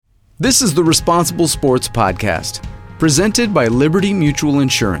This is the Responsible Sports Podcast, presented by Liberty Mutual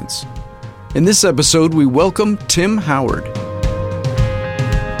Insurance. In this episode, we welcome Tim Howard.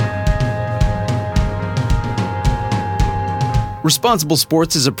 Responsible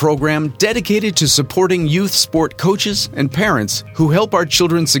Sports is a program dedicated to supporting youth sport coaches and parents who help our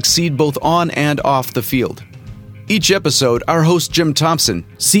children succeed both on and off the field. Each episode, our host Jim Thompson,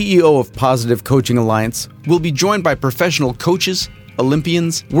 CEO of Positive Coaching Alliance, will be joined by professional coaches,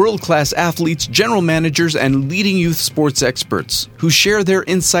 Olympians, world-class athletes, general managers, and leading youth sports experts who share their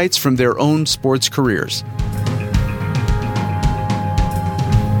insights from their own sports careers.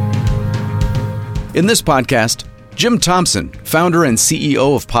 In this podcast, Jim Thompson, founder and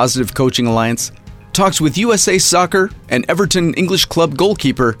CEO of Positive Coaching Alliance, talks with USA Soccer and Everton English Club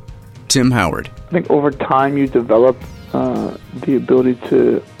goalkeeper Tim Howard. I think over time you develop the ability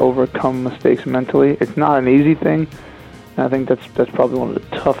to overcome mistakes mentally. It's not an easy thing. And I think that's probably one of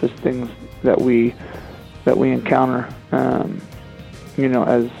the toughest things that we encounter.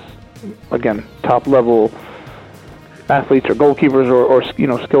 As again, top level athletes or goalkeepers or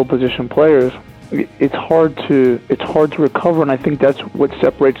skill position players. It's hard to recover, and I think that's what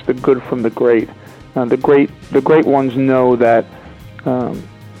separates the good from the great. The great ones know that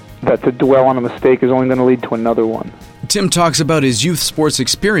to dwell on a mistake is only going to lead to another one. Tim talks about his youth sports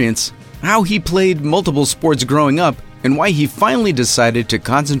experience, how he played multiple sports growing up, and why he finally decided to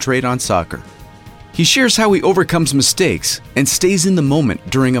concentrate on soccer. He shares how he overcomes mistakes and stays in the moment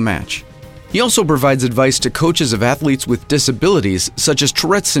during a match. He also provides advice to coaches of athletes with disabilities such as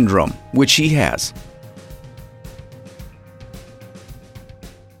Tourette's syndrome, which he has.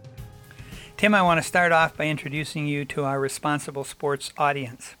 Tim, I want to start off by introducing you to our Responsible Sports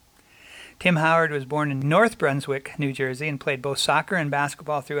audience. Tim Howard was born in North Brunswick, New Jersey, and played both soccer and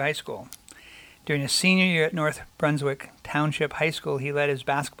basketball through high school. During his senior year at North Brunswick Township High School, he led his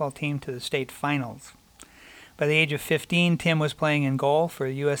basketball team to the state finals. By the age of 15, Tim was playing in goal for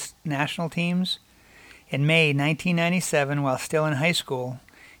U.S. national teams. In May 1997, while still in high school,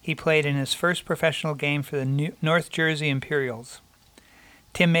 he played in his first professional game for the North Jersey Imperials.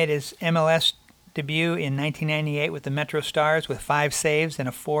 Tim made his MLS debut in 1998 with the Metro Stars with 5 saves and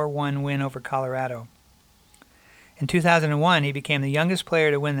a 4-1 win over Colorado. In 2001, he became the youngest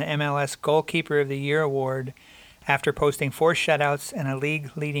player to win the MLS Goalkeeper of the Year award after posting 4 shutouts and a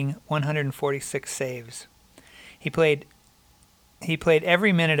league-leading 146 saves. He played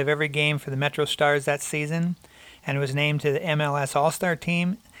every minute of every game for the Metro Stars that season and was named to the MLS All-Star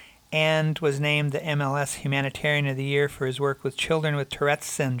team and was named the MLS Humanitarian of the Year for his work with children with Tourette's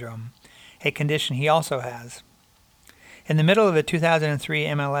syndrome, a condition he also has. In the middle of the 2003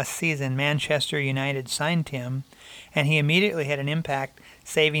 MLS season, Manchester United signed Tim, and he immediately had an impact,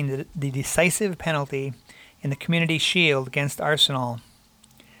 saving the decisive penalty in the Community Shield against Arsenal.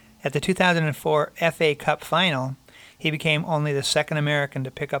 At the 2004 FA Cup final, he became only the second American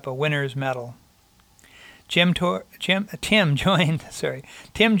to pick up a winner's medal. Tim joined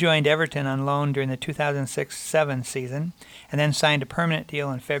Everton on loan during the 2006-07 season and then signed a permanent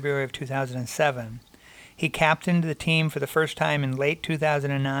deal in February of 2007. He captained the team for the first time in late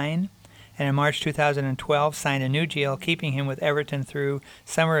 2009 and in March 2012 signed a new deal, keeping him with Everton through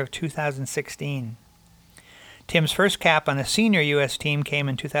summer of 2016. Tim's first cap on the senior U.S. team came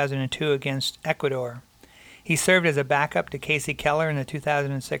in 2002 against Ecuador. He served as a backup to Casey Keller in the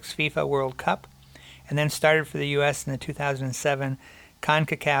 2006 FIFA World Cup and then started for the U.S. in the 2007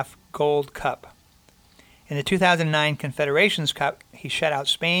 CONCACAF Gold Cup. In the 2009 Confederations Cup, he shut out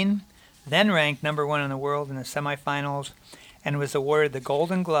Spain, then ranked number 1 in the world in the semifinals, and was awarded the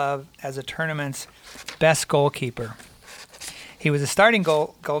Golden Glove as the tournament's best goalkeeper. He was a starting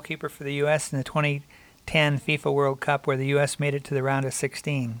goalkeeper for the U.S. in the 2010 FIFA World Cup, where the U.S. made it to the round of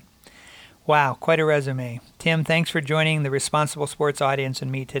 16. Wow, quite a resume. Tim, thanks for joining the Responsible Sports audience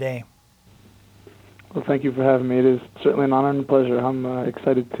and me today. Well, thank you for having me. It is certainly an honor and a pleasure. I'm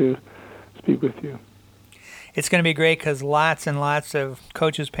excited to speak with you. It's going to be great because lots and lots of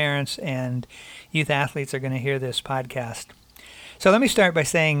coaches, parents, and youth athletes are going to hear this podcast. So let me start by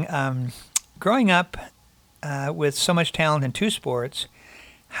saying, growing up with so much talent in 2 sports,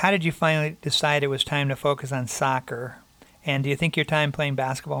 how did you finally decide it was time to focus on soccer? And do you think your time playing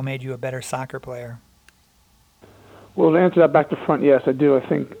basketball made you a better soccer player? Well, to answer that back to front, yes, I do. I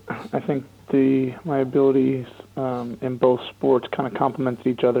think my abilities in both sports kind of complement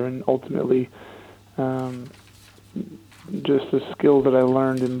each other, and ultimately, just the skills that I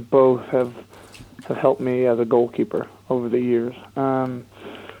learned in both have helped me as a goalkeeper over the years. I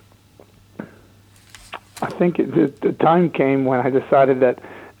think the time came when I decided that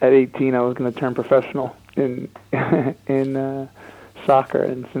at 18 I was going to turn professional in soccer,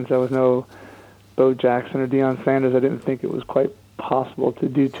 and since I was no Bo Jackson or Deion Sanders, I didn't think it was quite possible to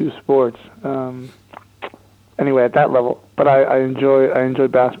do two sports. Anyway, at that level, but I enjoy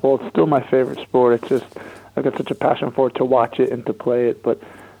basketball. It's still my favorite sport. It's just I've got such a passion for it to watch it and to play it. But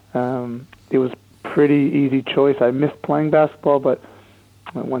it was pretty easy choice. I missed playing basketball, but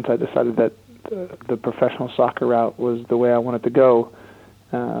once I decided that the professional soccer route was the way I wanted to go,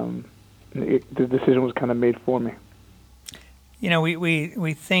 the decision was kind of made for me. You know,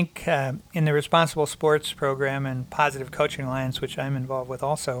 we think in the Responsible Sports Program and Positive Coaching Alliance, which I'm involved with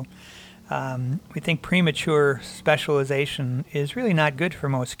also, we think premature specialization is really not good for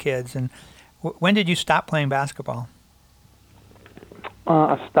most kids. And when did you stop playing basketball?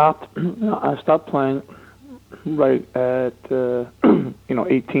 I stopped playing right at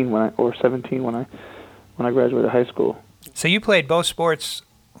 18 or 17 when I graduated high school. So you played both sports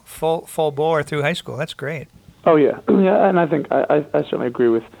full bore through high school. That's great. Oh yeah, and I think I certainly agree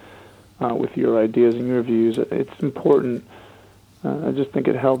with your ideas and your views. It's important. I just think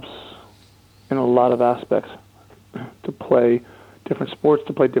it helps in a lot of aspects to play different sports,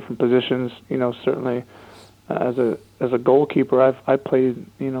 to play different positions. You know, certainly as a goalkeeper, I played.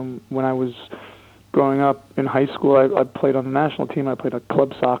 You know, when I was growing up in high school, I played on the national team. I played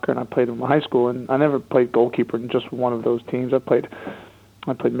club soccer, and I played in high school. And I never played goalkeeper in just one of those teams. I played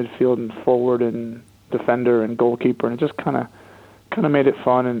midfield and forward and defender and goalkeeper, and it just kind of made it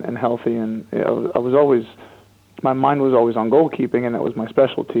fun and healthy. And I was always, my mind was always on goalkeeping, and that was my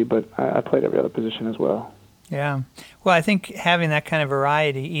specialty. But I played every other position as well. Yeah. Well, I think having that kind of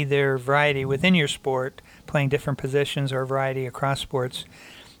variety, either variety within your sport, playing different positions, or variety across sports,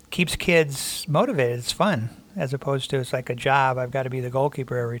 keeps kids motivated. It's fun, as opposed to it's like a job. I've got to be the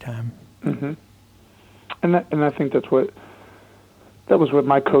goalkeeper every time. Mm-hmm. And I think that was what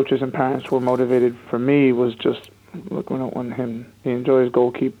my coaches and parents were motivated for me, was just, look, we don't want him. He enjoys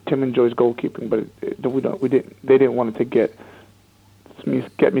Tim enjoys goalkeeping, but they didn't want it to get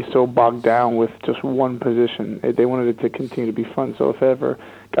me so bogged down with just one position. They wanted it to continue to be fun. So if it ever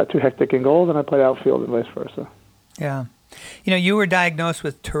got too hectic in goal, then I played outfield and vice versa. Yeah. You know, you were diagnosed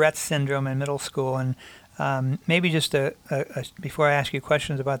with Tourette's syndrome in middle school, and maybe just before I ask you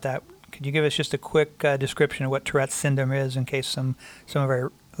questions about that, could you give us just a quick description of what Tourette's syndrome is, in case some of our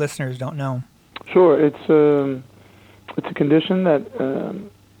listeners don't know? Sure. It's a condition that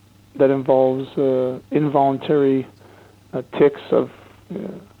involves involuntary tics of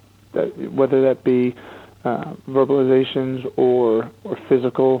whether that be verbalizations or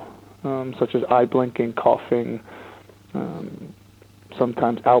physical, such as eye blinking, coughing,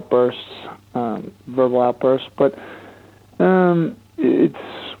 sometimes outbursts, verbal outbursts, but it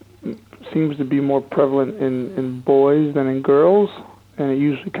seems to be more prevalent in boys than in girls, and it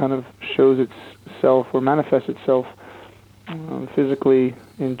usually kind of shows itself or manifests itself physically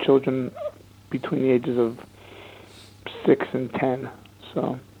in children between the ages of 6 and 10.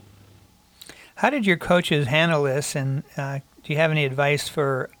 So, how did your coaches handle this, and do you have any advice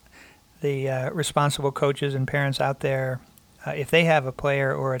for the responsible coaches and parents out there if they have a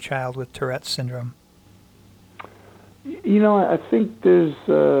player or a child with Tourette's syndrome? You know, I think there's,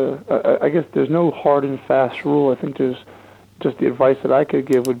 I guess there's no hard and fast rule. I think there's just the advice that I could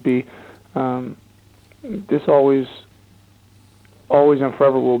give would be, this always and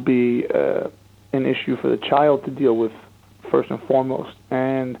forever will be an issue for the child to deal with first and foremost.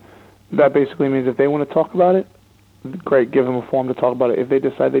 And that basically means if they want to talk about it, great, give them a forum to talk about it. If they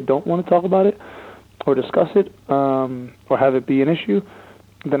decide they don't want to talk about it or discuss it or have it be an issue,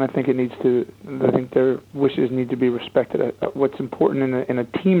 then I think their wishes need to be respected. What's important in a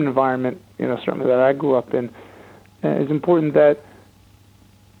team environment, you know, certainly that I grew up in, is important that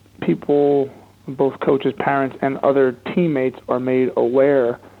people, both coaches, parents, and other teammates, are made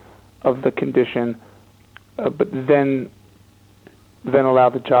aware of the condition, but then allow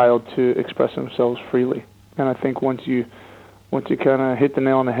the child to express themselves freely. And I think once you kind of hit the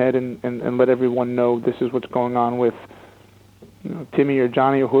nail on the head and let everyone know this is what's going on with, you know, Timmy or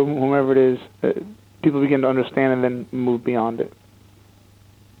Johnny or whomever it is, people begin to understand and then move beyond it.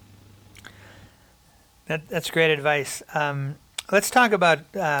 That's great advice. Let's talk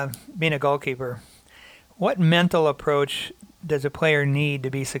about being a goalkeeper. What mental approach does a player need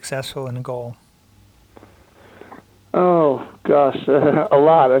to be successful in a goal? Oh gosh, a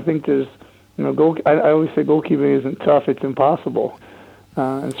lot. I think there's, you know, I always say goalkeeping isn't tough; it's impossible.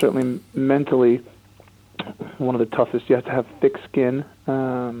 And certainly mentally, one of the toughest. You have to have thick skin,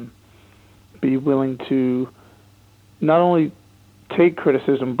 be willing to not only take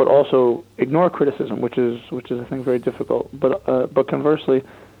criticism but also ignore criticism, which is I think very difficult. But conversely,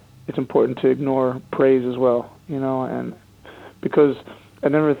 it's important to ignore praise as well. You know, and because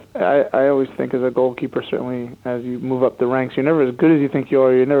I always think as a goalkeeper, certainly as you move up the ranks, you're never as good as you think you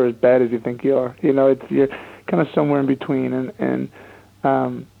are. You're never as bad as you think you are. You're kind of somewhere in between, and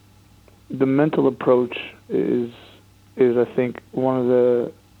the mental approach is I think one of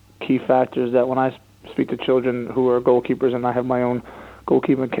the key factors that when I speak to children who are goalkeepers, and I have my own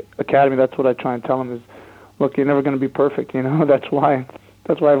goalkeeping academy, that's what I try and tell them is, look, you're never going to be perfect. That's why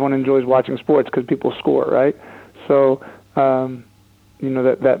everyone enjoys watching sports, because people score, right? So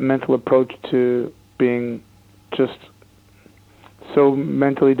that mental approach to being just so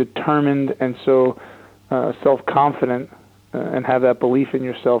mentally determined and so self-confident and have that belief in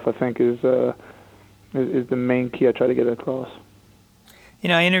yourself, I think is the main key I try to get across.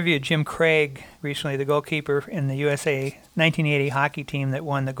 I interviewed Jim Craig recently, the goalkeeper in the USA 1980 hockey team that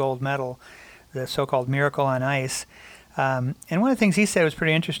won the gold medal, the so-called Miracle on Ice. And one of the things he said was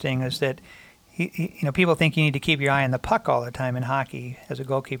pretty interesting is that people think you need to keep your eye on the puck all the time in hockey as a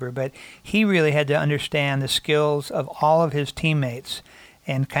goalkeeper, but he really had to understand the skills of all of his teammates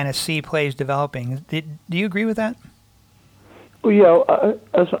and kind of see plays developing. Do you agree with that? Well, yeah,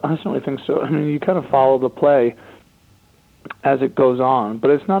 I certainly think so. I mean, you kind of follow the play as it goes on, but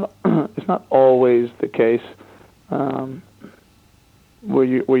it's not always the case where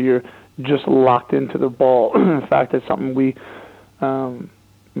you're just locked into the ball. In fact, it's something we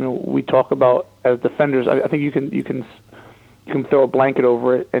talk about as defenders. I think you can throw a blanket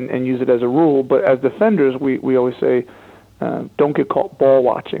over it and use it as a rule, but as defenders, we always say don't get caught ball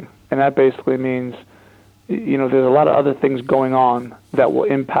watching, and that basically means there's a lot of other things going on that will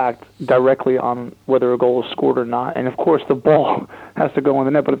impact directly on whether a goal is scored or not. And of course, the ball has to go in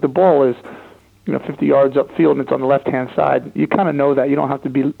the net. But if the ball is 50 yards upfield and it's on the left-hand side, you kind of know that. You don't have to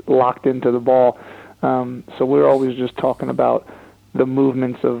be locked into the ball. So we're always just talking about the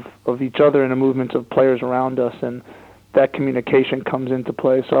movements of each other and the movements of players around us, and that communication comes into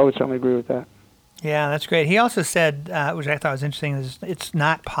play. So I would certainly agree with that. Yeah, that's great. He also said, which I thought was interesting, is it's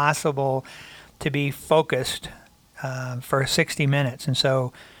not possible to be focused for 60 minutes, and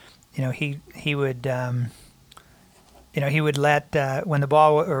so he would he would let when the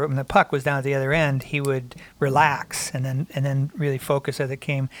ball or when the puck was down at the other end, he would relax and then really focus as it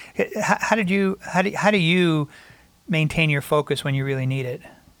came. How do you maintain your focus when you really need it?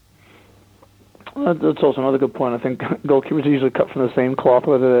 Well, that's also another good point. I think goalkeepers are usually cut from the same cloth,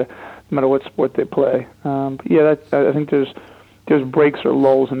 no matter what sport they play. I think there's breaks or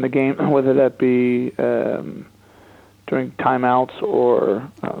lulls in the game, whether that be during timeouts or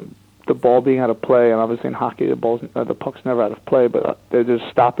the ball being out of play. And obviously in hockey, the puck's never out of play, but there's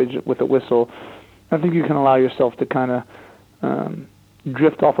stoppage with a whistle. I think you can allow yourself to kind of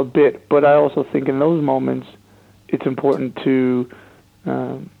drift off a bit, but I also think in those moments it's important to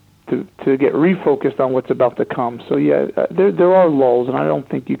get refocused on what's about to come. So there are lulls, and I don't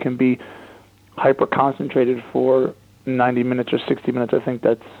think you can be hyper concentrated for 90 minutes or 60 minutes. I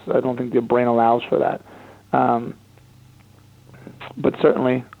don't think the brain allows for that. But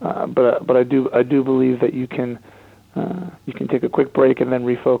certainly, but I do believe that you can take a quick break and then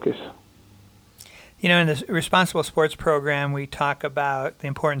refocus. In the Responsible Sports program, we talk about the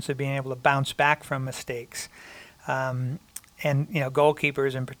importance of being able to bounce back from mistakes. And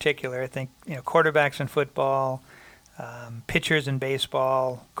goalkeepers in particular, I think quarterbacks in football, pitchers in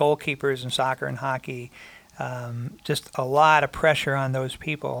baseball, goalkeepers in soccer and hockey. Just a lot of pressure on those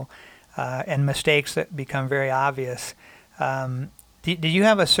people and mistakes that become very obvious. Do you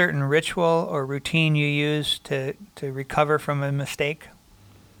have a certain ritual or routine you use to recover from a mistake?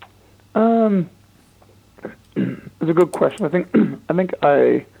 It's a good question. I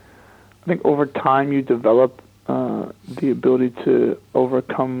think over time you develop the ability to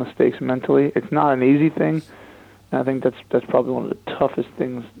overcome mistakes mentally. It's not an easy thing. I think that's probably one of the toughest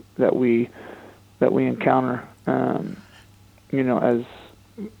things that we encounter. As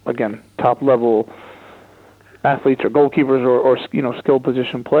again, top level athletes or goalkeepers or skilled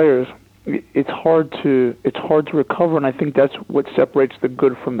position players, it's hard to recover, and I think that's what separates the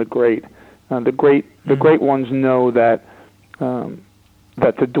good from the great. The great ones know that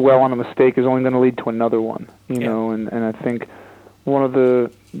to dwell on a mistake is only going to lead to another one. And I think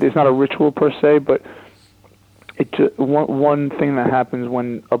there's not a ritual per se, but one thing that happens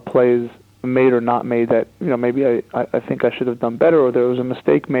when a play is made or not made that maybe I think I should have done better, or there was a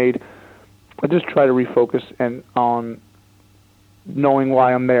mistake made. I just try to refocus on knowing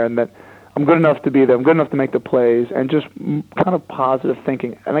why I'm there and that I'm good enough to be there, I'm good enough to make the plays, and just kind of positive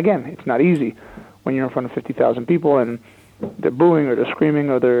thinking. And again, it's not easy when you're in front of 50,000 people and they're booing or they're screaming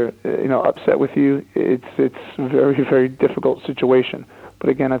or they're upset with you. It's a very, very difficult situation. But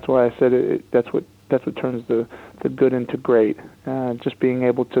again, that's why I said that's what what turns the good into great. Just being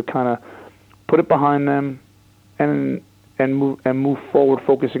able to kind of put it behind them and move forward,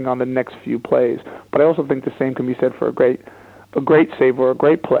 focusing on the next few plays. But I also think the same can be said for a great save or a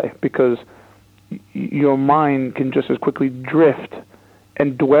great play, because your mind can just as quickly drift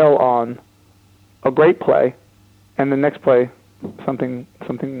and dwell on a great play, and the next play something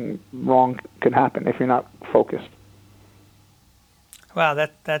wrong can happen if you're not focused. Wow,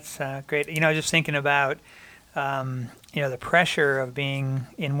 that's great. Just thinking about the pressure of being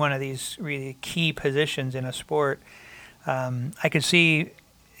in one of these really key positions in a sport. I could see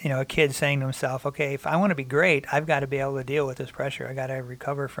a kid saying to himself, okay, if I want to be great, I've got to be able to deal with this pressure. I got to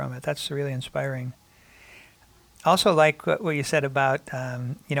recover from it. That's really inspiring. Also, like what you said about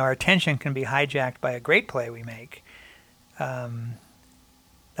our attention can be hijacked by a great play we make.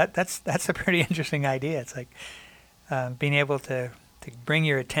 That's a pretty interesting idea. It's like being able to bring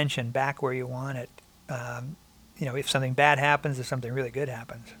your attention back where you want it. If something bad happens, if something really good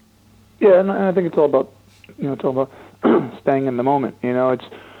happens. Yeah, and I think it's all about staying in the moment. It's,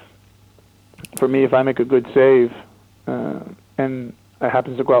 for me, if I make a good save and it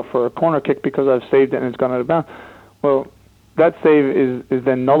happens to go out for a corner kick because I've saved it and it's gone out of bounds, well, that save is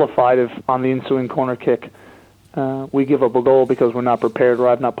then nullified if on the ensuing corner kick we give up a goal because we're not prepared, or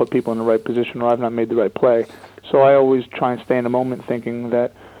I've not put people in the right position, or I've not made the right play. So I always try and stay in the moment, thinking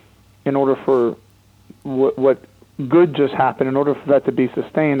that in order for what good just happened, in order for that to be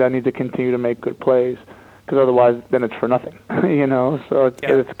sustained, I need to continue to make good plays, because otherwise then it's for nothing. So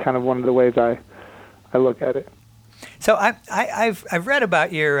it's kind of one of the ways I look at it. So I've read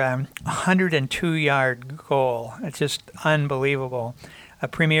about your 102-yard goal. It's just unbelievable. A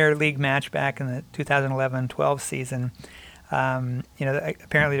Premier League match back in the 2011-12 season.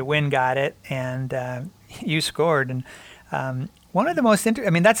 Apparently the Wind got it, and you scored. And one of the most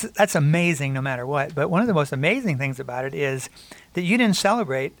that's amazing no matter what. But one of the most amazing things about it is that you didn't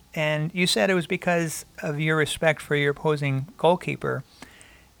celebrate, and you said it was because of your respect for your opposing goalkeeper.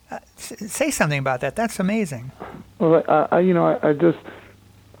 Say something about that. That's amazing. Well, I just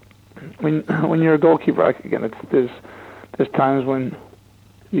when you're a goalkeeper, again, there's times when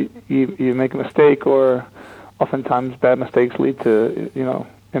you make a mistake, or oftentimes bad mistakes lead to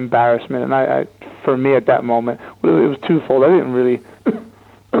embarrassment. And I for me at that moment, it was twofold. I didn't really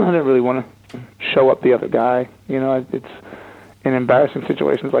want to show up the other guy. It's in embarrassing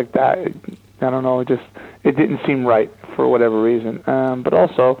situations like that. I don't know. It didn't seem right for whatever reason. But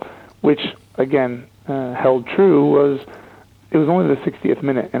also, which again held true, was it was only the 60th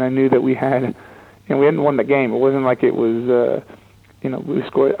minute, and I knew that we hadn't won the game. It wasn't like it was.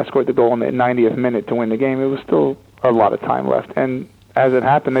 I scored the goal in the 90th minute to win the game. It was still a lot of time left, and as it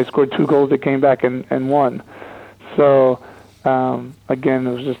happened, they scored 2 goals that came back and won. So again,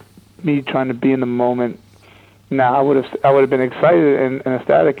 it was just me trying to be in the moment. Now I would have been excited and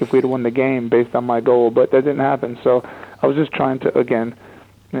ecstatic if we'd won the game based on my goal, but that didn't happen. So I was just trying to, again,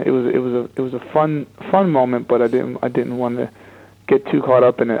 it was a fun moment, but I didn't want to get too caught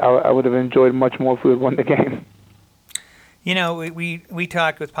up in it. I would have enjoyed much more if we had won the game. We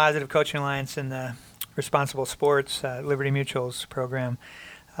talked with Positive Coaching Alliance in the Responsible Sports Liberty Mutual's program.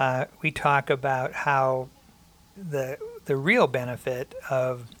 We talk about how the real benefit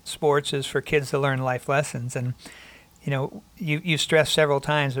of sports is for kids to learn life lessons, and you stressed several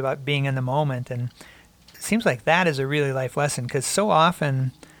times about being in the moment, and it seems like that is a really life lesson, because so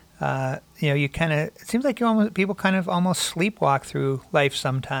often you kind of, it seems like people kind of almost sleepwalk through life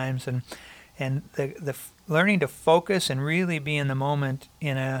sometimes, and the learning to focus and really be in the moment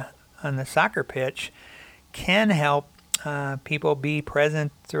on the soccer pitch can help people be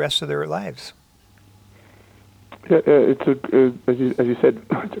present the rest of their lives. Yeah, as you said,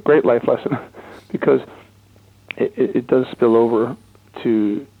 it's a great life lesson, because it does spill over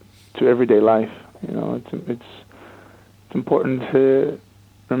to everyday life. It's important to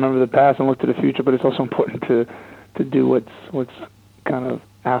remember the past and look to the future, but it's also important to do what's kind of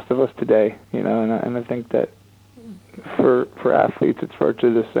asked of us today. And I think that for athletes, it's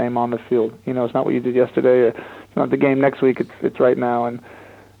virtually the same on the field. It's not what you did yesterday, or it's not the game next week. It's right now, and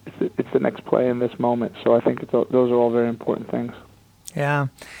it's the next play in this moment. So I think those are all very important things. Yeah.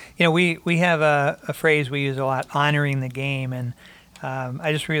 We have a phrase we use a lot, honoring the game, and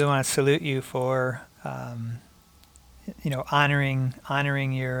I just really want to salute you for honoring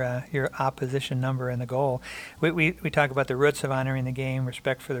your opposition number in the goal. We talk about the roots of honoring the game: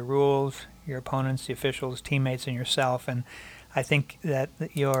 respect for the rules, your opponents, the officials, teammates, and yourself. And I think that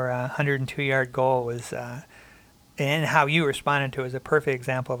your 102-yard goal was, and how you responded to it, is a perfect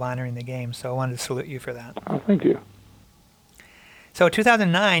example of honoring the game. So I wanted to salute you for that. Oh, thank you. So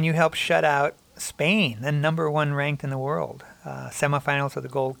 2009, you helped shut out Spain, then number 1 ranked in the world, semifinals of the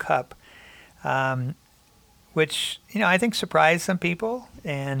Gold Cup, which, I think surprised some people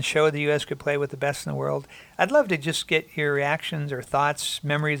and showed the U.S. could play with the best in the world. I'd love to just get your reactions or thoughts,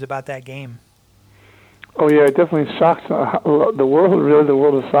 memories about that game. Oh, yeah, it definitely shocked the world, really, the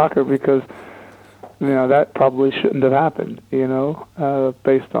world of soccer, because, that probably shouldn't have happened,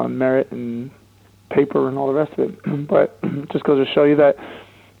 based on merit and paper and all the rest of it. But it just goes to show you that,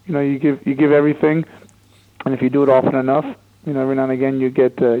 you give everything, and if you do it often enough, every now and again you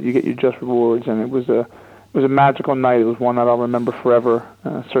get your just rewards. And it was a magical night. It was one that I'll remember forever.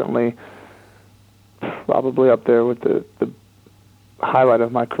 Certainly, probably up there with the highlight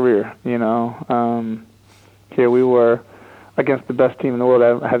of my career. Here we were against the best team in the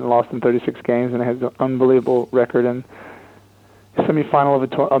world. I hadn't lost in 36 games, and it had an unbelievable record. And semifinal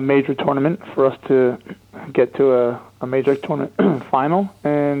of a major tournament for us to get to a major tournament final,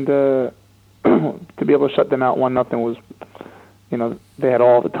 and to be able to shut them out 1-0 was, they had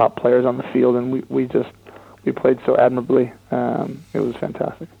all the top players on the field, and we played so admirably. It was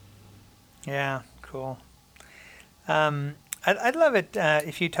fantastic. Yeah, cool. I'd love it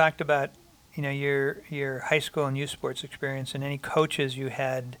if you talked about your high school and youth sports experience, and any coaches you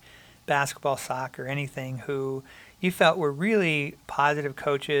had, basketball, soccer, anything, who you felt were really positive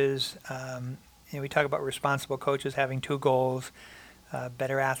coaches. We talk about responsible coaches having 2 goals,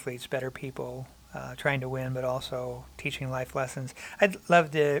 better athletes, better people, trying to win, but also teaching life lessons. I'd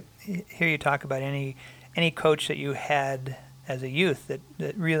love to hear you talk about any coach that you had as a youth that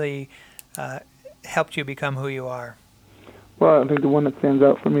really helped you become who you are. Well, I think the one that stands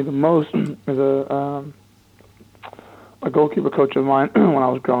out for me the most is a goalkeeper coach of mine when I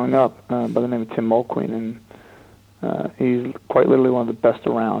was growing up, by the name of Tim Mulqueen, and he's quite literally one of the best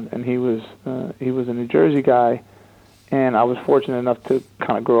around. And he was a New Jersey guy, and I was fortunate enough to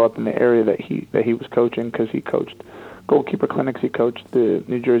kind of grow up in the area that he was coaching, because he coached goalkeeper clinics. He coached the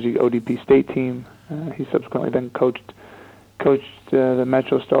New Jersey ODP state team. He subsequently then coached the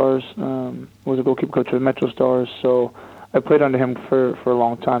Metro Stars. Was a goalkeeper coach of the Metro Stars. So I played under him for a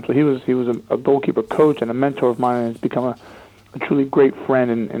long time. So he was a goalkeeper coach and a mentor of mine, and has become a truly great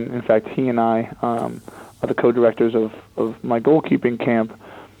friend. And in fact, he and I are the co-directors of my goalkeeping camp.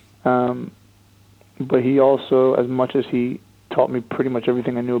 But he also, as much as he taught me pretty much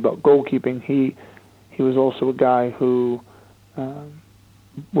everything I knew about goalkeeping, he was also a guy who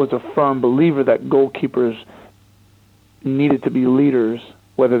was a firm believer that goalkeepers needed to be leaders,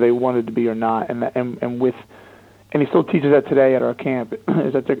 whether they wanted to be or not. And he still teaches that today at our camp,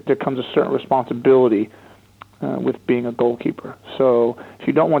 is that there comes a certain responsibility with being a goalkeeper. So if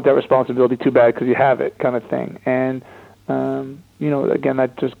you don't want that responsibility, too bad, because you have it, kind of thing. And again,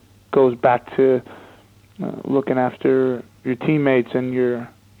 that just goes back to looking after your teammates and your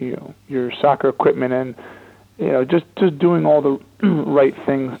soccer equipment, and just doing all the right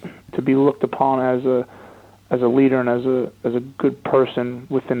things to be looked upon as a leader and as a good person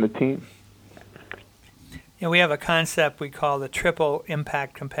within the team. We have a concept we call the triple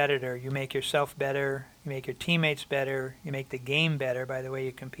impact competitor. You make yourself better, you make your teammates better, you make the game better by the way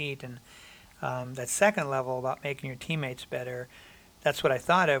you compete. And that second level about making your teammates better, that's what I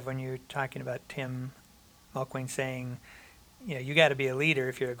thought of when you were talking about Tim Mulqueen saying, you got to be a leader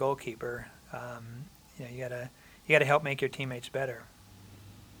if you're a goalkeeper. You got to help make your teammates better.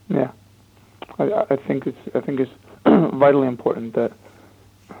 Yeah, I think it's vitally important that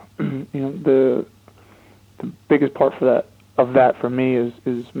the biggest part of that for me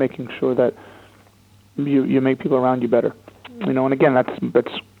is making sure that you make people around you better. And again,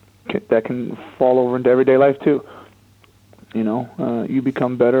 that can fall over into everyday life too. You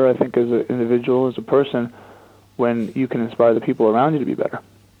become better, I think, as an individual, as a person, when you can inspire the people around you to be better.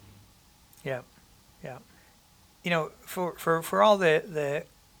 Yeah. For all the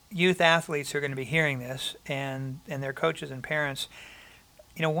youth athletes who are going to be hearing this, and their coaches and parents,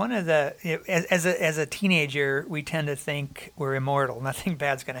 one of the as a teenager, we tend to think we're immortal. Nothing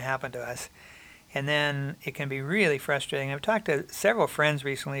bad's going to happen to us, and then it can be really frustrating. I've talked to several friends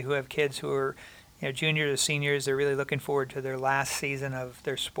recently who have kids who are juniors or seniors. They're really looking forward to their last season of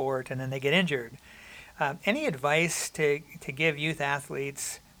their sport, and then they get injured. Any advice to give youth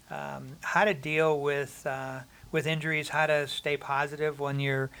athletes how to deal with injuries, how to stay positive when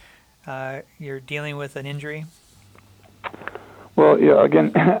you're dealing with an injury? Well,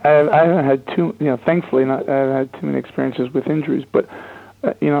 again, I haven't had thankfully I haven't had too many experiences with injuries, but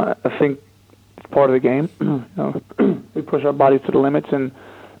I think it's part of the game. We push our bodies to the limits, and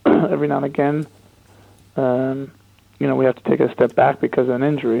every now and again, we have to take a step back because of an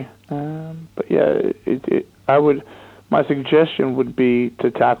injury. But yeah, I would my suggestion would be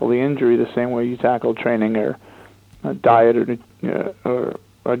to tackle the injury the same way you tackle training or a diet or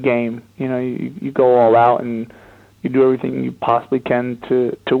a game. You go all out and you do everything you possibly can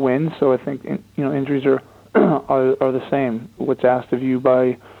to win. So I think injuries are the same. What's asked of you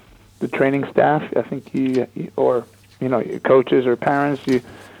by the training staff, I think your coaches or parents,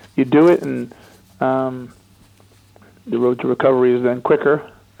 you do it, and the road to recovery is then quicker,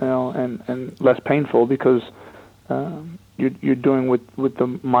 and less painful because you're doing with the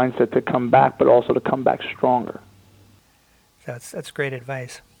mindset to come back, but also to come back stronger. That's great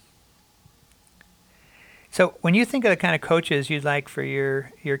advice. So when you think of the kind of coaches you'd like for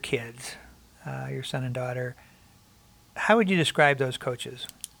your kids, your son and daughter, how would you describe those coaches?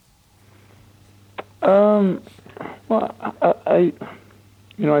 Well, I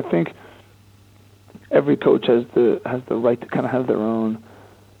think every coach has the right to kind of have their own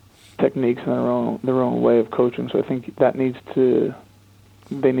techniques and their own way of coaching. So I think they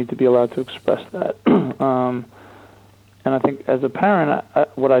need to be allowed to express that. And I think as a parent,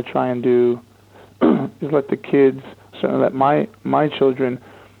 what I try and do is let the kids, certainly let my children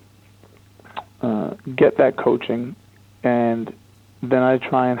get that coaching, and then I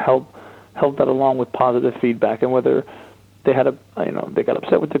try and help that along with positive feedback. And whether they they got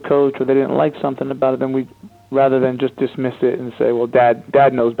upset with the coach or they didn't like something about it, then we, rather than just dismiss it and say, well,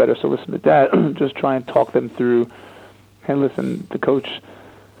 dad knows better, so listen to dad, just try and talk them through, hey, listen, the coach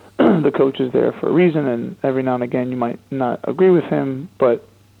is there for a reason, and every now and again you might not agree with him, but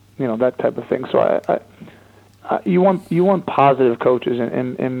that type of thing. So you want positive coaches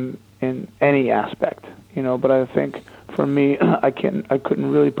in any aspect, but I think for me, I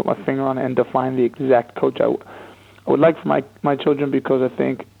couldn't really put my finger on it and define the exact coach I would like for my children, because I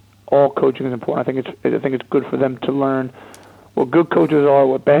think all coaching is important. I think it's good for them to learn what good coaches are,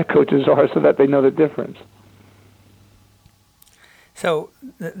 what bad coaches are, so that they know the difference. So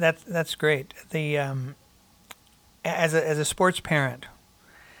that's great. The as a sports parent,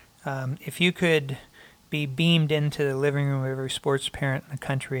 if you could be beamed into the living room of every sports parent in the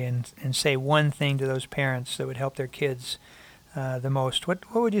country and say one thing to those parents that would help their kids the most, what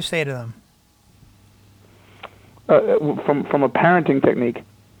would you say to them? From a parenting technique.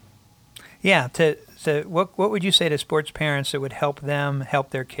 Yeah. So what would you say to sports parents that would help them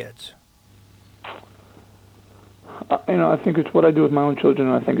help their kids? I think it's what I do with my own children,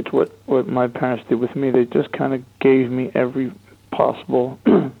 and I think it's what my parents did with me. They just kind of gave me every possible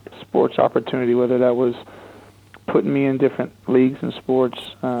sports opportunity, whether that was putting me in different leagues and sports,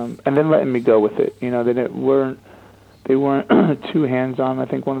 and then letting me go with it. They weren't too hands-on. I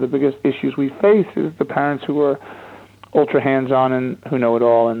think one of the biggest issues we face is the parents who are ultra hands-on and who know it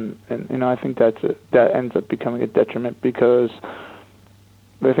all, and I think that ends up becoming a detriment, because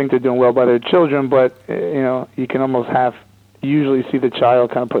they think they're doing well by their children, but you can almost usually see the child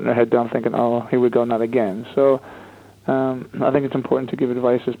kind of putting their head down thinking, oh, here we go, not again. So I think it's important to give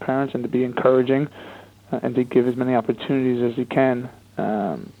advice as parents and to be encouraging and to give as many opportunities as you can.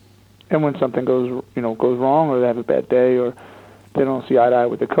 And when something goes wrong, or they have a bad day, or they don't see eye to eye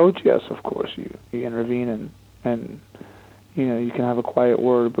with the coach, yes, of course, you intervene and you can have a quiet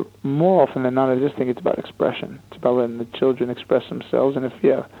word. But more often than not, I just think it's about expression. It's about letting the children express themselves. And if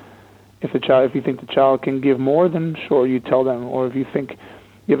you think the child can give more, then sure, you tell them. Or if you think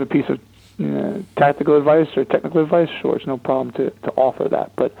you have a piece of tactical advice or technical advice, sure, it's no problem to offer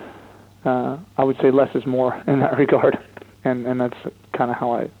that. But I would say less is more in that regard, and that's kind of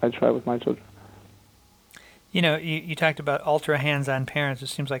how I try with my children. You talked about ultra hands-on parents. It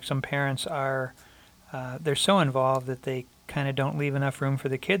seems like some parents are they're so involved that they kind of don't leave enough room for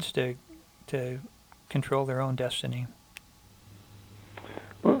the kids to control their own destiny.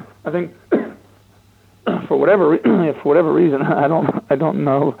 Well, I think for whatever reason, I don't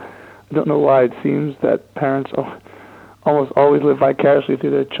know why it seems that parents almost always live vicariously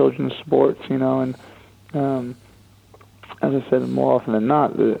through their children's sports, and as I said, more often than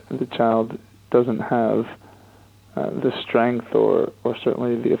not, the child doesn't have the strength or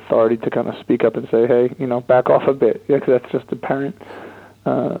certainly the authority to kind of speak up and say, hey, back off a bit. Yeah, 'cause that's just the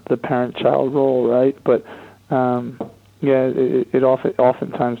parent-child role, right? But it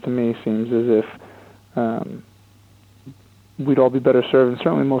oftentimes to me seems as if we'd all be better served, and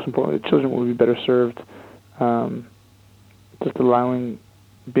certainly most importantly, the children would be better served just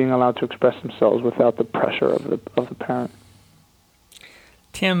being allowed to express themselves without the pressure of the parent.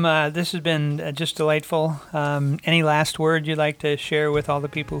 Tim, this has been just delightful. Any last word you'd like to share with all the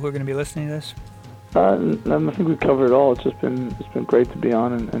people who are going to be listening to this? I think we've covered it all. It's been great to be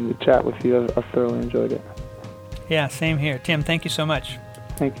on and to chat with you. I've thoroughly enjoyed it. Yeah, same here. Tim, thank you so much.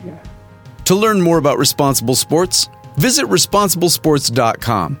 Thank you. To learn more about responsible sports, visit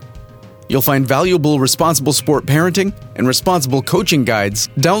responsiblesports.com. You'll find valuable responsible sport parenting and responsible coaching guides,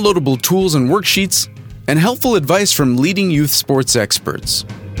 downloadable tools and worksheets, and helpful advice from leading youth sports experts.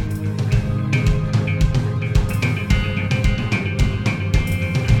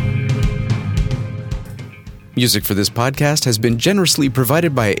 Music for this podcast has been generously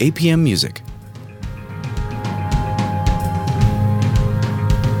provided by APM Music.